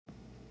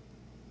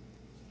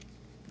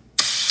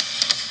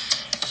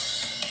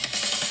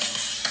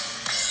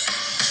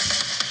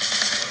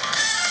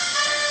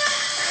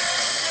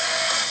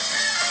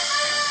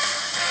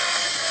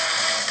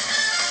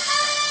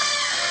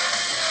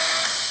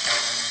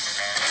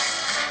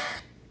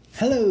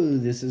Hello,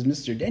 this is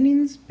Mr.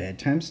 Denning's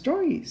Bedtime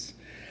Stories.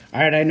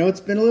 All right, I know it's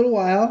been a little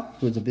while.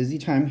 It was a busy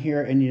time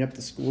here ending up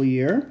the school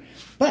year.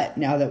 But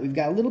now that we've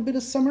got a little bit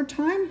of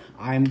summertime,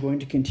 I'm going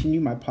to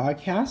continue my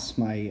podcast,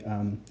 my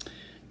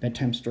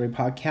bedtime story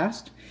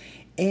podcast.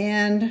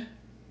 And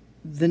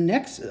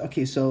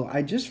so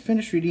I just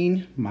finished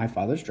reading My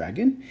Father's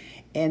Dragon.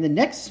 And the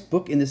next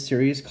book in this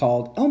series is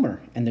called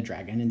Elmer and the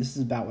Dragon. And this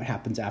is about what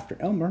happens after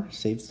Elmer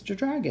saves the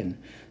dragon.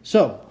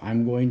 So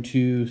I'm going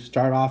to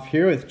start off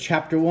here with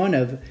Chapter 1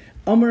 of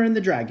Elmer and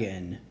the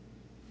Dragon.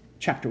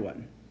 Chapter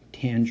 1,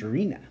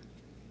 Tangerina.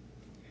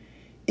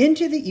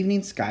 Into the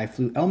evening sky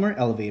flew Elmer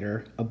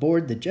Elevator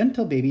aboard the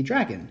gentle baby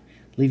dragon,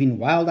 leaving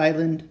Wild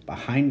Island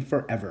behind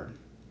forever.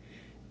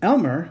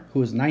 Elmer, who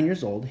was 9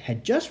 years old,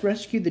 had just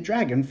rescued the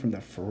dragon from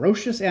the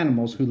ferocious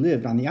animals who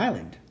lived on the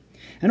island.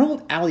 An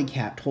old alley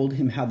cat told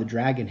him how the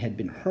dragon had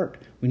been hurt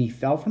when he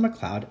fell from a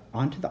cloud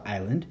onto the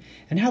island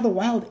and how the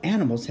wild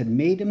animals had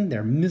made him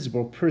their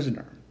miserable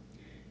prisoner.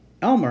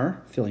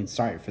 Elmer, feeling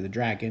sorry for the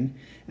dragon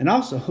and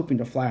also hoping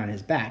to fly on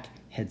his back,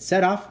 had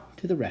set off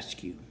to the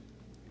rescue.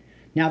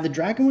 Now the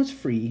dragon was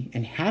free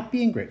and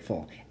happy and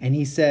grateful, and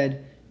he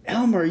said,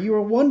 "Elmer, you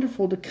are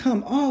wonderful to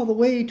come all the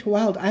way to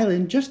Wild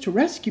Island just to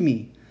rescue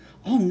me.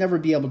 I'll never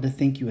be able to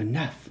thank you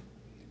enough."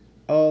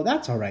 "Oh,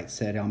 that's all right,"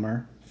 said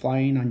Elmer.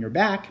 "Flying on your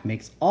back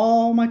makes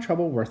all my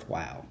trouble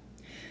worthwhile."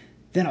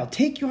 "Then I'll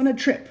take you on a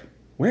trip.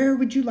 Where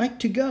would you like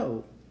to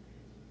go?"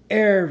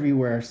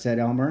 "Everywhere," said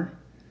Elmer.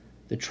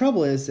 "The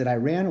trouble is that I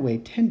ran away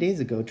 10 days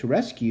ago to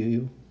rescue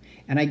you,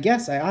 and I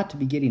guess I ought to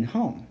be getting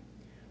home."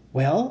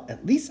 "Well,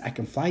 at least I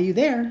can fly you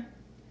there."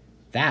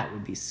 "That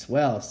would be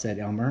swell," said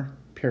Elmer,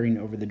 peering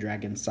over the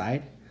dragon's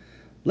side.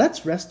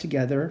 Let's rest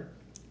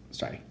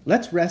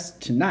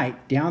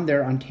tonight down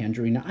there on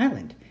Tangerina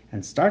Island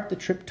and start the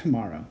trip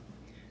tomorrow."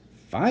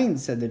 "Fine,"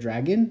 said the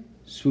dragon,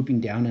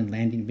 swooping down and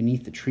landing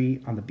beneath the tree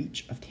on the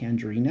beach of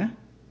Tangerina.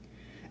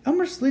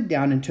 Elmer slid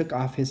down and took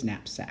off his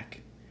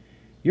knapsack.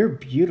 "You're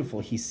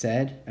beautiful," he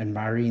said,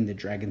 admiring the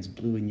dragon's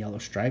blue and yellow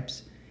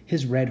stripes,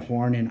 his red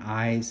horn and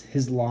eyes,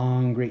 his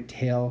long, great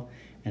tail,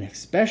 and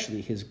especially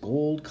his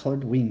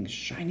gold-colored wings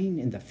shining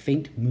in the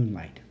faint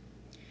moonlight.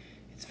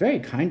 "It's very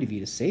kind of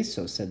you to say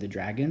so," said the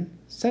dragon,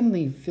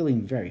 suddenly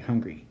feeling very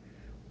hungry.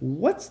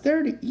 "What's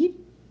there to eat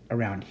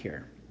around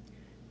here?"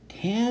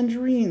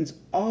 "Tangerines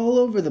all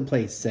over the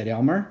place," said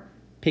Elmer,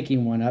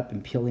 picking one up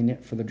and peeling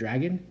it for the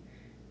dragon.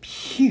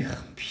 "Phew,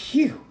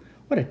 phew,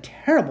 what a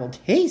terrible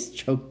taste,"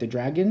 choked the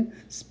dragon,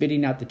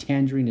 spitting out the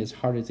tangerine as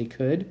hard as he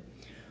could.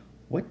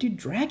 "What do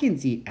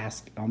dragons eat?"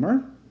 asked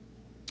Elmer.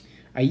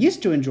 "I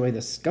used to enjoy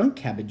the skunk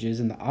cabbages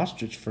and the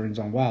ostrich ferns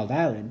on Wild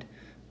Island,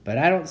 but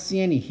I don't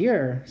see any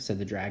here," said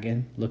the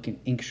dragon,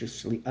 looking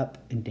anxiously up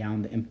and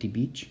down the empty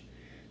beach.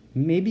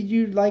 "Maybe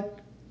you'd like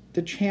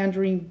the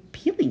tangerine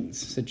peelings,"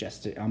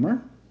 suggested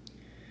Elmer.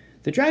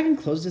 The dragon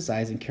closed his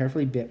eyes and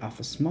carefully bit off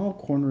a small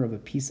corner of a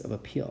piece of a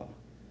peel.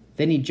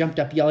 Then he jumped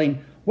up yelling,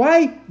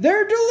 "Why,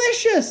 they're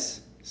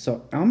delicious!"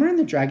 So Elmer and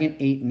the dragon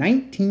ate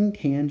 19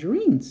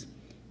 tangerines.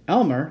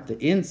 Elmer,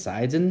 the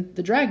insides, and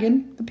the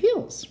dragon, the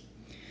peels.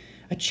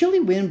 A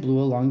chilly wind blew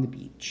along the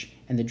beach,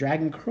 and the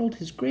dragon curled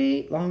his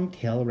great long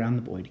tail around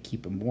the boy to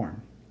keep him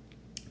warm.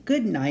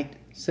 "Good night,"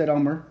 said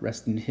Elmer,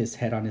 resting his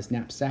head on his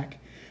knapsack.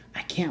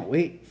 "I can't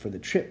wait for the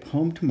trip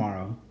home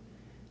tomorrow."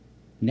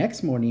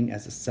 Next morning,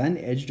 as the sun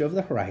edged over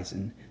the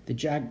horizon, the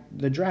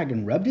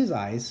dragon rubbed his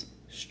eyes,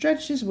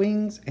 stretched his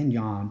wings, and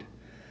yawned.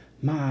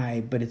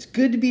 "My, but it's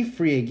good to be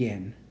free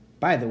again.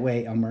 By the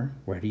way, Elmer,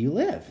 where do you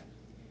live?"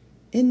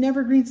 "In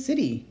Nevergreen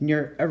City,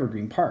 near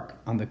Evergreen Park,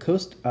 on the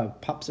coast of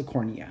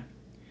Popsicornia,"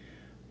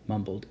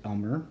 mumbled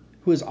Elmer,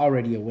 who was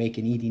already awake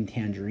and eating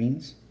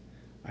tangerines.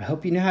 "I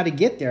hope you know how to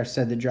get there,"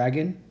 said the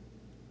dragon.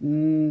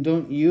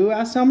 "Don't you?"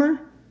 asked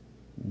Elmer.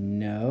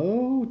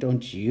 "No,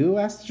 don't you?"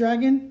 asked the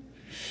dragon.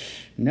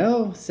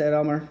 "No," said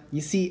Elmer.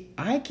 "You see,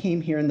 I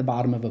came here in the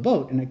bottom of a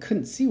boat, and I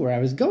couldn't see where I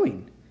was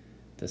going."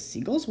 "The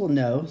seagulls will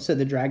know," said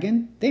the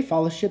dragon. "They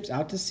follow ships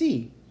out to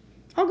sea."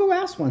 "I'll go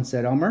ask one,"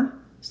 said Elmer,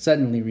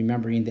 suddenly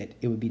remembering that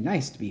it would be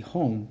nice to be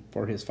home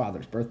for his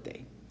father's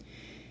birthday.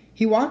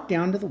 He walked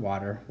down to the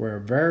water, where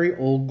a very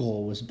old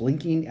gull was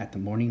blinking at the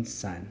morning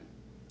sun.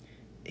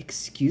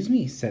 "Excuse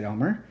me," said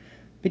Elmer,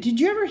 "but did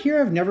you ever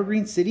hear of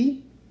Nevergreen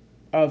City?"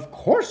 "Of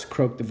course,"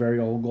 croaked the very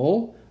old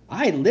gull.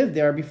 "I lived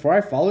there before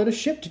I followed a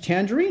ship to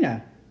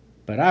Tangerina,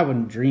 but I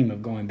wouldn't dream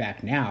of going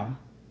back now."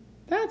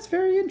 "That's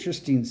very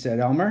interesting," said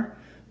Elmer.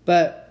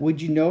 "But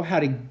would you know how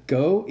to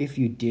go if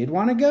you did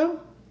want to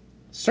go?"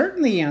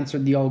 "Certainly,"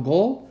 answered the old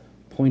gull,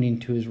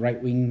 pointing his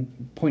right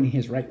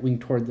wing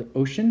toward the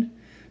ocean.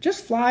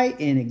 "Just fly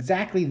in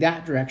exactly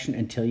that direction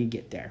until you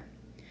get there."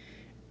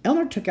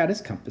 Elmer took out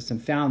his compass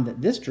and found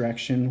that this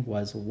direction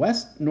was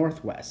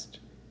west-northwest.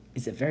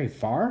 "Is it very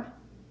far?"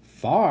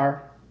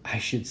 "Far? I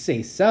should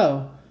say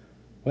so."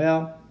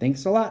 "Well,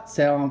 thanks a lot,"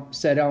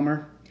 said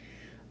Elmer.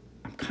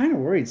 "I'm kind of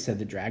worried," said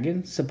the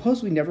dragon.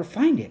 "Suppose we never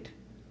find it."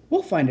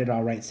 "We'll find it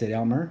all right," said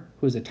Elmer,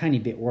 who was a tiny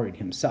bit worried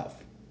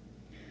himself.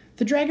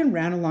 The dragon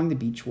ran along the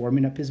beach,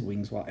 warming up his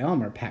wings, while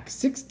Elmer packed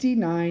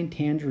 69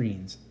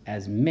 tangerines,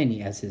 as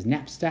many as his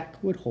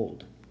knapsack would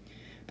hold.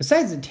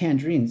 Besides the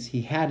tangerines,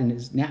 he had in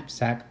his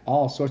knapsack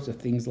all sorts of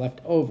things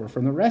left over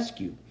from the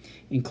rescue,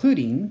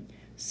 including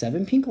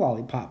 7 pink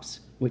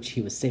lollipops, which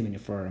he was saving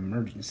for an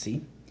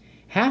emergency,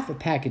 half a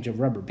package of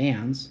rubber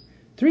bands,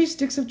 3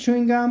 sticks of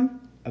chewing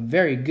gum, a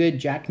very good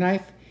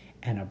jackknife,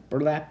 and a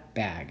burlap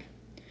bag.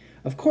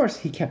 Of course,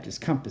 he kept his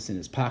compass in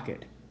his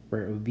pocket,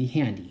 where it would be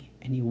handy,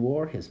 and he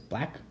wore his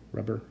black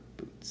rubber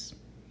boots.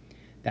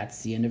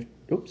 That's the end of...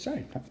 Oh,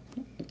 sorry.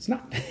 It's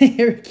not.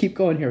 Here, keep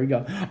going. Here we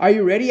go. Are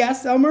you ready?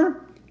 Asked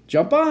Elmer.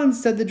 Jump on,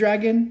 said the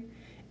dragon.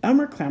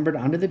 Elmer clambered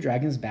onto the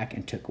dragon's back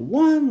and took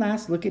one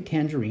last look at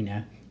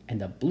Tangerina and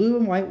the blue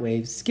and white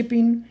waves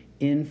skipping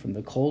in from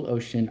the cold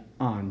ocean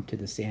onto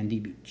the sandy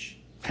beach.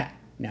 Ha!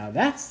 Now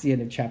that's the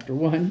end of chapter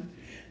 1.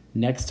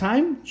 Next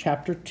time,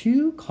 chapter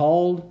 2,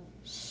 called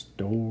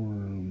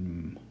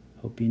Storm.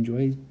 Hope you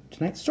enjoyed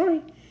tonight's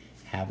story.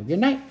 Have a good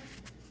night.